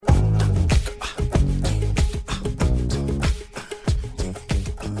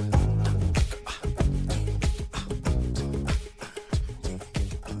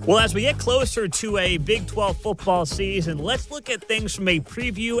Well, as we get closer to a Big 12 football season, let's look at things from a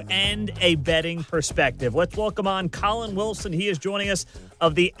preview and a betting perspective. Let's welcome on Colin Wilson. He is joining us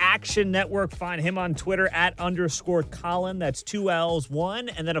of the Action Network. Find him on Twitter at _Colin. That's 2 L's, 1.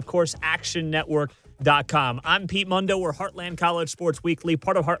 And then, of course, actionnetwork.com. I'm Pete Mundo. We're Heartland College Sports Weekly,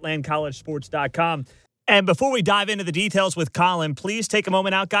 part of heartlandcollegesports.com. And before we dive into the details with Colin, please take a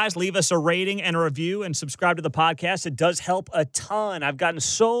moment out, guys. Leave us a rating and a review and subscribe to the podcast. It does help a ton. I've gotten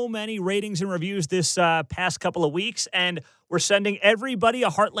so many ratings and reviews this past couple of weeks, and we're sending everybody a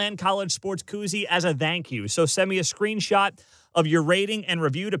Heartland College Sports koozie as a thank you. So send me a screenshot of your rating and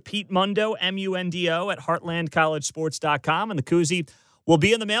review to Pete Mundo, M-U-N-D-O, at heartlandcollegesports.com, and the koozie will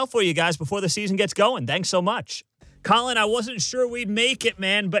be in the mail for you guys before the season gets going. Thanks so much. Colin, I wasn't sure we'd make it,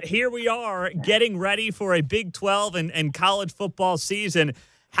 man, but here we are getting ready for a Big 12 and college football season.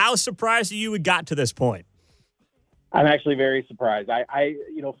 How surprised are you we got to this point? I'm actually very surprised. I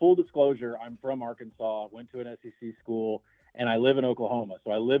full disclosure, I'm from Arkansas, went to an SEC school, and I live in Oklahoma. So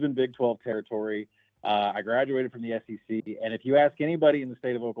I live in Big 12 territory. I graduated from the SEC, and if you ask anybody in the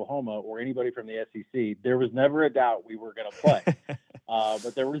state of Oklahoma or anybody from the SEC, there was never a doubt we were going to play.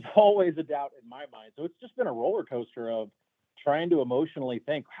 But there was always a doubt in my mind. So it's just been a roller coaster of trying to emotionally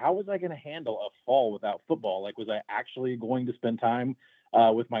think, how was I going to handle a fall without football? Like, was I actually going to spend time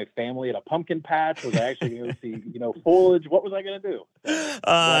with my family at a pumpkin patch? Was I actually going to see, foliage? What was I going to do?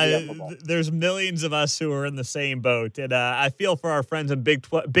 There's millions of us who are in the same boat. And I feel for our friends in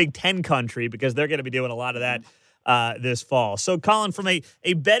Big Ten country because they're going to be doing a lot of that this fall. So, Colin, from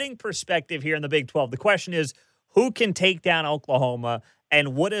a betting perspective here in the Big 12, the question is, who can take down Oklahoma,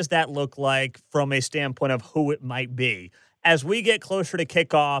 and what does that look like from a standpoint of who it might be? As we get closer to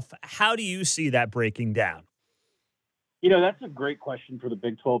kickoff, how do you see that breaking down? That's a great question for the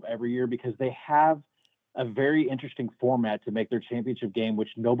Big 12 every year because they have a very interesting format to make their championship game, which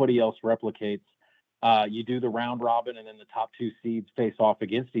nobody else replicates. You do the round robin, and then the top two seeds face off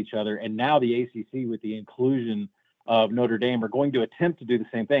against each other. And now the ACC, with the inclusion of Notre Dame, are going to attempt to do the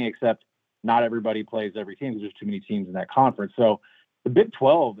same thing, except not everybody plays every team because there's too many teams in that conference. So the Big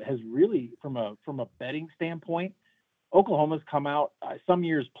 12 has really, from a betting standpoint, Oklahoma's come out some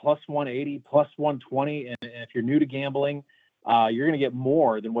years plus 180, plus 120. And if you're new to gambling, you're going to get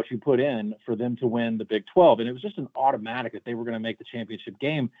more than what you put in for them to win the Big 12. And it was just an automatic that they were going to make the championship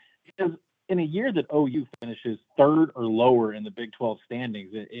game because in a year that OU finishes third or lower in the Big 12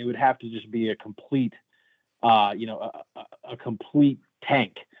 standings, it would have to just be a complete, a complete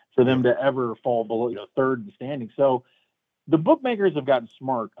tank for them to ever fall below, third in the standings. So the bookmakers have gotten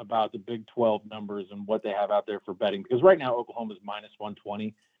smart about the Big 12 numbers and what they have out there for betting, because right now Oklahoma's minus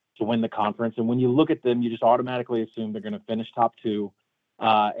 120 to win the conference. And when you look at them, you just automatically assume they're going to finish top two.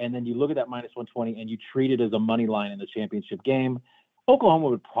 And then you look at that minus 120 and you treat it as a money line in the championship game. Oklahoma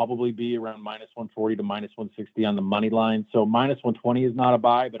would probably be around minus 140 to minus 160 on the money line. So minus 120 is not a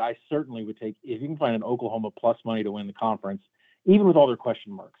buy, but I certainly would take, if you can find an Oklahoma plus money to win the conference, even with all their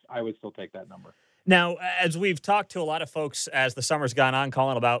question marks, I would still take that number. Now, as we've talked to a lot of folks as the summer's gone on,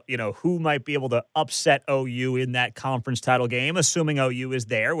 Colin, about, who might be able to upset OU in that conference title game, assuming OU is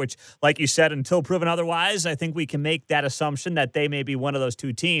there, which, like you said, until proven otherwise, I think we can make that assumption that they may be one of those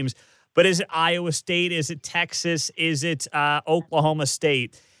two teams. But is it Iowa State? Is it Texas? Is it Oklahoma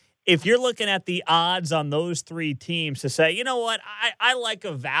State? If you're looking at the odds on those three teams to say, you know what, I like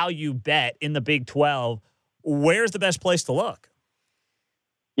a value bet in the Big 12, where's the best place to look?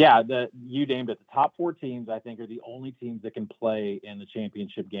 Yeah, you named it. The top four teams, I think, are the only teams that can play in the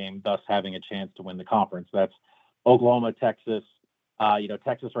championship game, thus having a chance to win the conference. That's Oklahoma, Texas.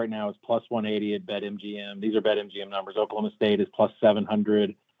 Texas right now is plus 180 at BetMGM. These are BetMGM numbers. Oklahoma State is plus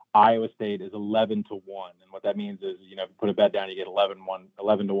 700. Iowa State is 11 to 1. And what that means is, if you put a bet down, you get 11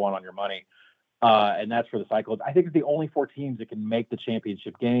 to 1 on your money. And that's for the cycle. I think it's the only four teams that can make the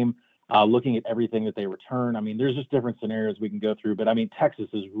championship game. Looking at everything that they return, there's just different scenarios we can go through. But, Texas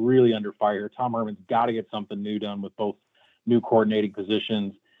is really under fire. Tom Herman's got to get something new done with both new coordinating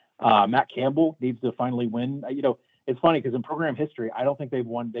positions. Matt Campbell needs to finally win. It's funny because in program history, I don't think they've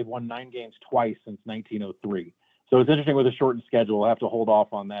won 9 games twice since 1903. So it's interesting with a shortened schedule. We'll have to hold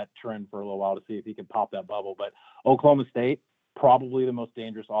off on that trend for a little while to see if he can pop that bubble. But Oklahoma State, probably the most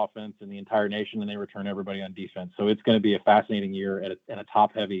dangerous offense in the entire nation, and they return everybody on defense. So it's going to be a fascinating year in a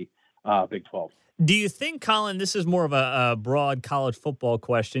top-heavy Big 12. Do you think, Colin, this is more of a broad college football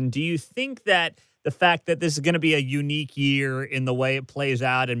question, do you think that the fact that this is going to be a unique year in the way it plays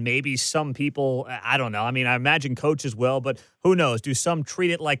out, and maybe some people, I don't know. I mean, I imagine coaches will, but who knows? Do some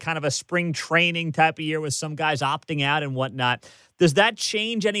treat it like kind of a spring training type of year with some guys opting out and whatnot? Does that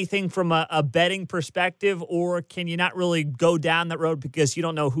change anything from a betting perspective, or can you not really go down that road because you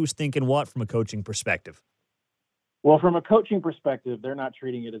don't know who's thinking what from a coaching perspective? Well, from a coaching perspective, they're not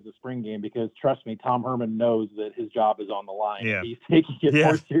treating it as a spring game because, trust me, Tom Herman knows that his job is on the line. Yeah. He's taking it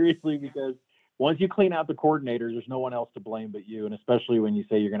more seriously because once you clean out the coordinators, there's no one else to blame but you, and especially when you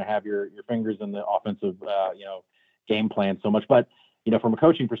say you're going to have your fingers in the offensive, game plan so much. But, from a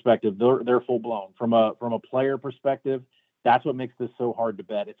coaching perspective, they're full blown. From a player perspective, that's what makes this so hard to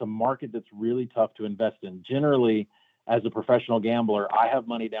bet. It's a market that's really tough to invest in. Generally, as a professional gambler, I have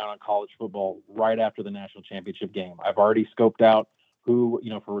money down on college football right after the national championship game. I've already scoped out who,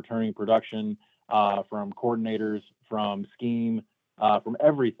 for returning production, from coordinators, from scheme, from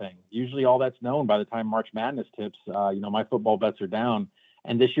everything. Usually all that's known by the time March Madness tips. My football bets are down.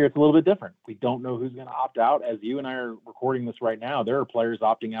 And this year it's a little bit different. We don't know who's going to opt out. As you and I are recording this right now, there are players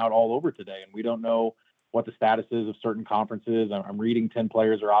opting out all over today, and we don't know what the status is of certain conferences. I'm reading 10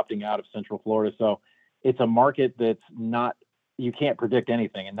 players are opting out of Central Florida. So it's a market that's not, you can't predict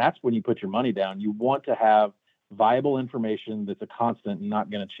anything. And that's when you put your money down. You want to have viable information that's a constant and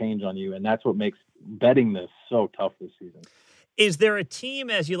not going to change on you. And that's what makes betting this so tough this season. Is there a team,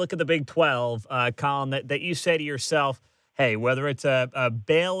 as you look at the Big 12, Colin, that you say to yourself, hey, whether it's a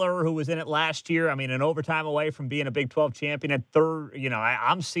Baylor who was in it last year, I mean, an overtime away from being a Big 12 champion at third,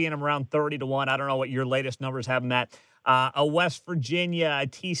 I'm seeing them around 30-1. I don't know what your latest numbers have in that. A West Virginia, a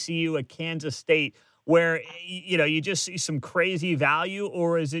TCU, a Kansas State, where, you just see some crazy value,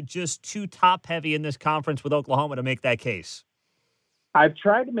 or is it just too top-heavy in this conference with Oklahoma to make that case? I've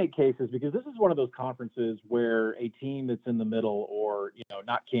tried to make cases because this is one of those conferences where a team that's in the middle or,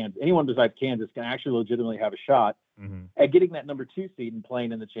 not Kansas, anyone besides Kansas can actually legitimately have a shot at getting that number 2 seed and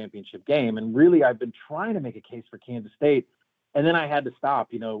playing in the championship game. And really, I've been trying to make a case for Kansas State, and then I had to stop.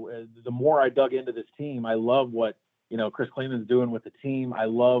 The more I dug into this team, I love what, Chris Kleiman's doing with the team. I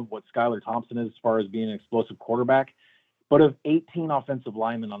love what Skylar Thompson is as far as being an explosive quarterback. But of 18 offensive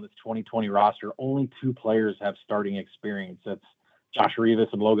linemen on this 2020 roster, only 2 players have starting experience. That's Josh Rivas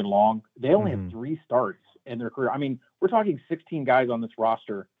and Logan Long. They only have 3 starts in their career. I mean, we're talking 16 guys on this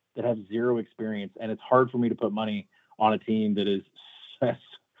roster that have 0 experience, and it's hard for me to put money on a team that has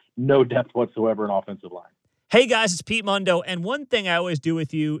no depth whatsoever in offensive line. Hey, guys, it's Pete Mundo, and one thing I always do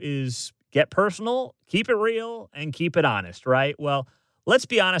with you is get personal, keep it real, and keep it honest, right? Well, let's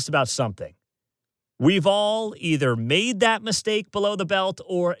be honest about something. We've all either made that mistake below the belt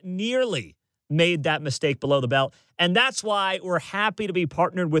or nearly made that mistake below the belt. And that's why we're happy to be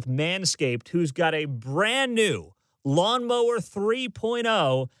partnered with Manscaped, who's got a brand new Lawnmower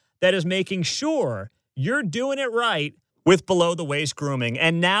 3.0 that is making sure you're doing it right with below-the-waist grooming.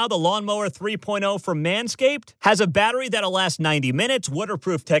 And now the Lawnmower 3.0 from Manscaped has a battery that'll last 90 minutes,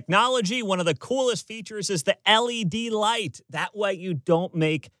 waterproof technology. One of the coolest features is the LED light. That way you don't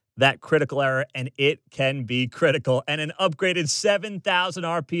make that critical error, and it can be critical. And an upgraded 7,000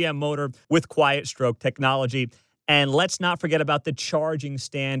 RPM motor with quiet stroke technology. And let's not forget about the charging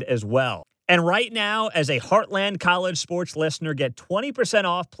stand as well. And right now, as a Heartland College Sports listener, get 20%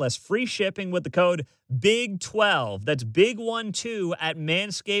 off plus free shipping with the code BIG12. That's BIG12 at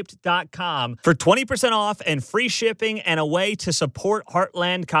manscaped.com for 20% off and free shipping and a way to support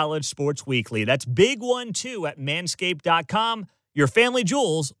Heartland College Sports Weekly. That's BIG12 at manscaped.com. Your family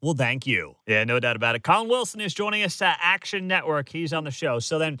jewels will thank you. Yeah, no doubt about it. Colin Wilson is joining us at Action Network. He's on the show.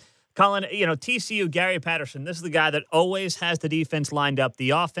 So then, Colin, TCU, Gary Patterson, this is the guy that always has the defense lined up. The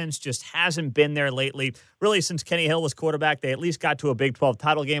offense just hasn't been there lately. Really, since Kenny Hill was quarterback, they at least got to a Big 12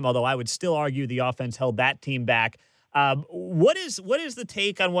 title game, although I would still argue the offense held that team back. What is the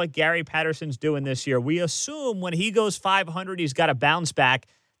take on what Gary Patterson's doing this year? We assume when he goes 500, he's got to bounce back.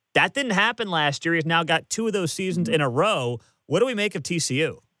 That didn't happen last year. He's now got 2 of those seasons in a row. What do we make of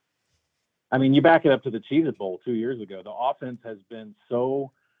TCU? I mean, you back it up to the Cheez-It Bowl 2 years ago. The offense has been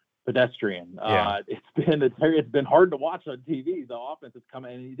so pedestrian. Yeah. It's been hard to watch on TV. The offense has come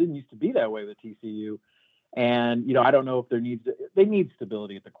in, and it didn't used to be that way with TCU. And, I don't know if they need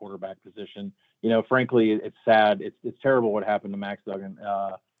stability at the quarterback position. Frankly, it's sad. It's terrible what happened to Max Duggan,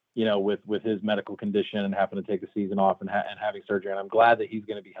 with his medical condition and having to take the season off and having surgery. And I'm glad that he's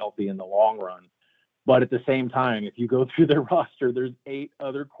going to be healthy in the long run. But at the same time, if you go through their roster, there's 8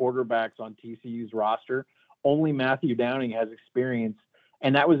 other quarterbacks on TCU's roster. Only Matthew Downing has experience,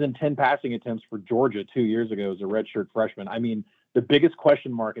 and that was in 10 passing attempts for Georgia 2 years ago as a redshirt freshman. I mean, the biggest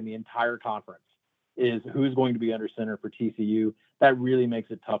question mark in the entire conference is who's going to be under center for TCU. That really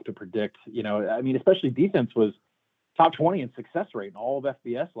makes it tough to predict. I mean, especially defense was top 20 in success rate in all of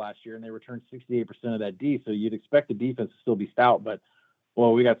FBS last year, and they returned 68% of that D. So you'd expect the defense to still be stout, but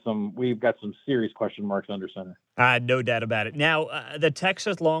well, we've got some serious question marks under center. No doubt about it. Now, the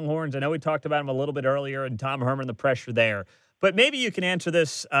Texas Longhorns, I know we talked about them a little bit earlier, and Tom Herman, the pressure there. But maybe you can answer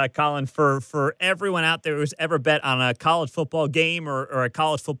this, Colin, for everyone out there who's ever bet on a college football game or a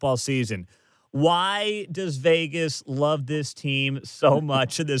college football season. Why does Vegas love this team so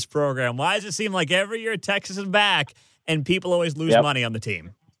much in this program? Why does it seem like every year Texas is back and people always lose money on the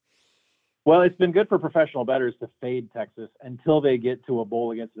team? Well, it's been good for professional bettors to fade Texas until they get to a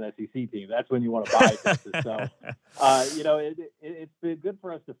bowl against an SEC team. That's when you want to buy Texas. So, it's been good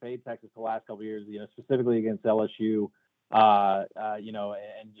for us to fade Texas the last couple of years, specifically against LSU,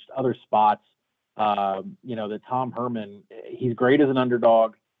 and just other spots. That Tom Herman, he's great as an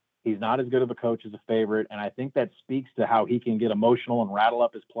underdog. He's not as good of a coach as a favorite. And I think that speaks to how he can get emotional and rattle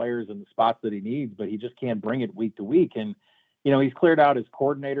up his players in the spots that he needs, but he just can't bring it week to week. And, he's cleared out his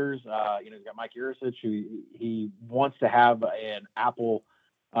coordinators. He's got Mike Yurcich, who he wants to have a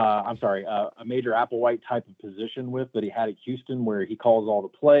major Applewhite type of position with that he had at Houston, where he calls all the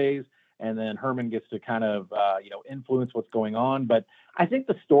plays, and then Herman gets to kind of, influence what's going on. But I think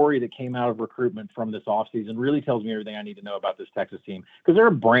the story that came out of recruitment from this offseason really tells me everything I need to know about this Texas team, because they're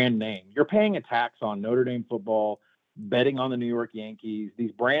a brand name. You're paying a tax on Notre Dame football, betting on the New York Yankees,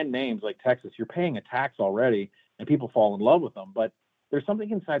 these brand names like Texas, you're paying a tax already, and people fall in love with them. But there's something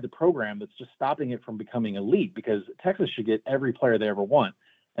inside the program that's just stopping it from becoming elite, because Texas should get every player they ever want.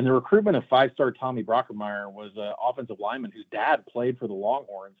 And the recruitment of five-star Tommy Brockermeyer was an offensive lineman whose dad played for the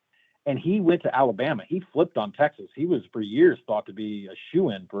Longhorns, and he went to Alabama. He flipped on Texas. He was for years thought to be a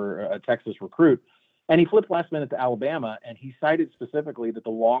shoo-in for a Texas recruit. And he flipped last minute to Alabama, and he cited specifically that the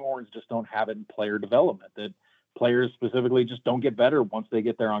Longhorns just don't have it in player development, that players specifically just don't get better once they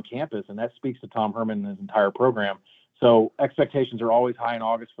get there on campus. And that speaks to Tom Herman and his entire program. So expectations are always high in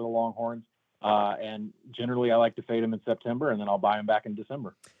August for the Longhorns. And generally I like to fade them in September, and then I'll buy them back in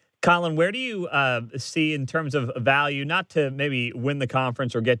December. Colin, where do you see in terms of value, not to maybe win the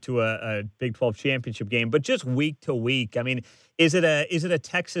conference or get to a Big 12 championship game, but just week to week? I mean, is it a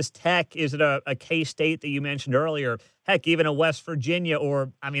Texas Tech? Is it a K-State that you mentioned earlier? Heck, even a West Virginia,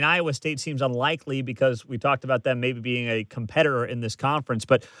 or, I mean, Iowa State seems unlikely because we talked about them maybe being a competitor in this conference.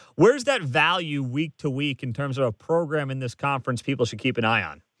 But where's that value week to week in terms of a program in this conference people should keep an eye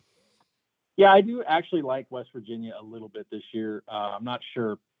on? Yeah, I do actually like West Virginia a little bit this year. I'm not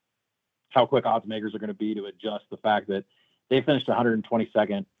sure how quick odds makers are going to be to adjust the fact that they finished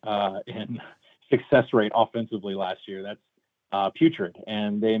 122nd in success rate offensively last year. That's putrid.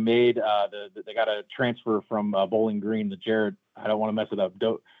 And they made they got a transfer from Bowling Green, the Jared, I don't want to mess it up,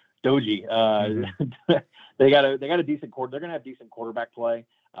 Doji. They got a decent quarter. They're going to have decent quarterback play.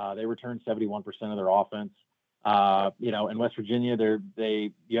 They returned 71% of their offense. In West Virginia,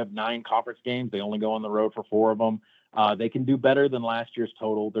 you have 9 conference games. They only go on the road for 4 of them. They can do better than last year's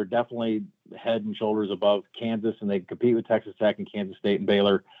total. They're definitely head and shoulders above Kansas, and they compete with Texas Tech and Kansas State and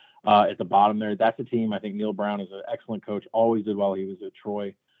Baylor at the bottom there. That's a team. I think Neil Brown is an excellent coach, always did while he was at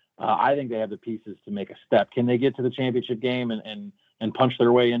Troy. I think they have the pieces to make a step. Can they get to the championship game and punch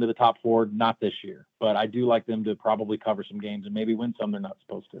their way into the top 4? Not this year, but I do like them to probably cover some games and maybe win some they're not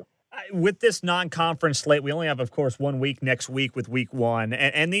supposed to. With this non-conference slate, we only have, of course, 1 week next week with week 1.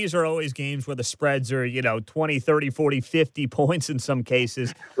 And these are always games where the spreads are, 20, 30, 40, 50 points in some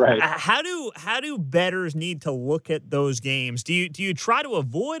cases. Right. How do bettors need to look at those games? Do you try to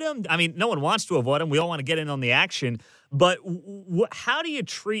avoid them? I mean, no one wants to avoid them. We all want to get in on the action. But how do you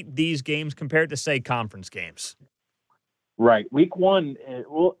treat these games compared to, say, conference games? Right. Week 1,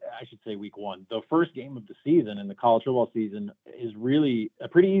 I should say week 1. The first game of the season in the college football season is really a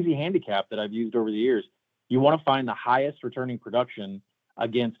pretty easy handicap that I've used over the years. You want to find the highest returning production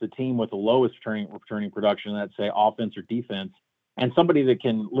against the team with the lowest returning production, let's say offense or defense, and somebody that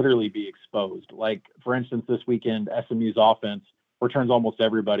can literally be exposed. Like, for instance, this weekend, SMU's offense returns almost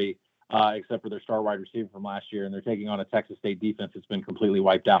everybody except for their star wide receiver from last year, and they're taking on a Texas State defense that's been completely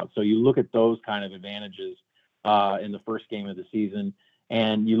wiped out. So you look at those kind of advantages in the first game of the season.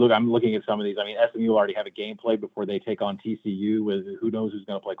 And I'm looking at some of these. I mean, SMU already have a game play before they take on TCU with who knows who's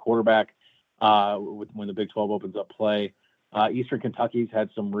going to play quarterback when the Big 12 opens up play. Eastern Kentucky's had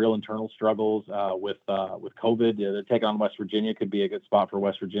some real internal struggles with COVID. They're taking on West Virginia, could be a good spot for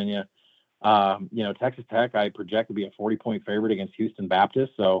West Virginia. Texas Tech, I project to be a 40-point favorite against Houston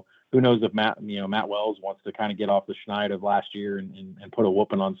Baptist. So who knows if Matt Wells wants to kind of get off the schneid of last year and put a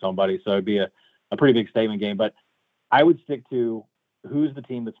whooping on somebody. So it'd be a pretty big statement game. But I would stick to who's the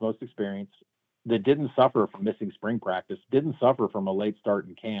team that's most experienced, that didn't suffer from missing spring practice, didn't suffer from a late start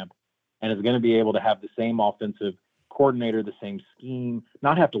in camp, and is going to be able to have the same offensive coordinator, the same scheme,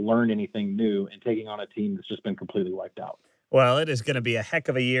 not have to learn anything new, and taking on a team that's just been completely wiped out. Well, it is going to be a heck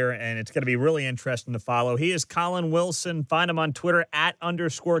of a year, and it's going to be really interesting to follow. He is Collin Wilson. Find him on Twitter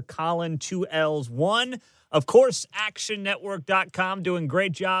 @_Collin, 2Ls1. Of course, ActionNetwork.com doing a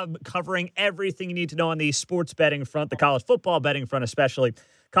great job covering everything you need to know on the sports betting front, the college football betting front especially.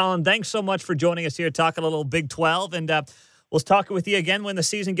 Collin, thanks so much for joining us here, talking a little Big 12, and we'll talk with you again when the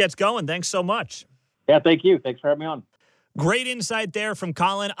season gets going. Thanks so much. Yeah, thank you. Thanks for having me on. Great insight there from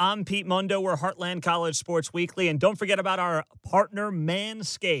Collin. I'm Pete Mundo. We're Heartland College Sports Weekly. And don't forget about our partner,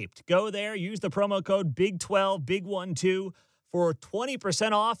 Manscaped. Go there, use the promo code BIG12, BIG12 for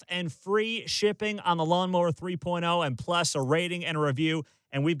 20% off and free shipping on the Lawnmower 3.0 and plus a rating and a review.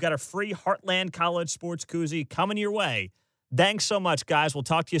 And we've got a free Heartland College Sports koozie coming your way. Thanks so much, guys. We'll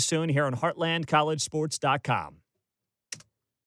talk to you soon here on HeartlandCollegeSports.com.